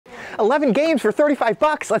11 games for 35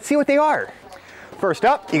 bucks. Let's see what they are. First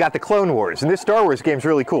up, you got the Clone Wars, and this Star Wars game's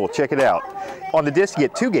really cool. Check it out. On the disc, you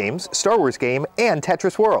get 2 games, Star Wars game and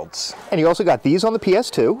Tetris Worlds. And you also got these on the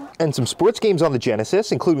PS2, and some sports games on the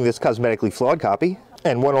Genesis, including this cosmetically flawed copy,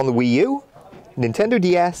 and one on the Wii U, Nintendo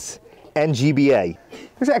DS, and GBA.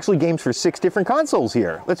 There's actually games for 6 different consoles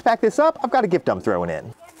here. Let's pack this up. I've got a gift I'm throwing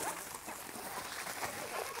in.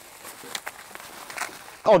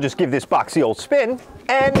 I'll just give this box the old spin,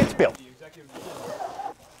 and it's built.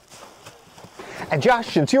 And Josh,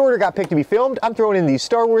 since your order got picked to be filmed, I'm throwing in these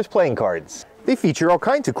Star Wars playing cards. They feature all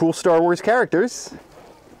kinds of cool Star Wars characters.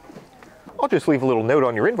 I'll just leave a little note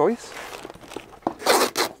on your invoice.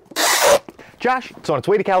 Josh, it's on its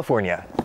way to California.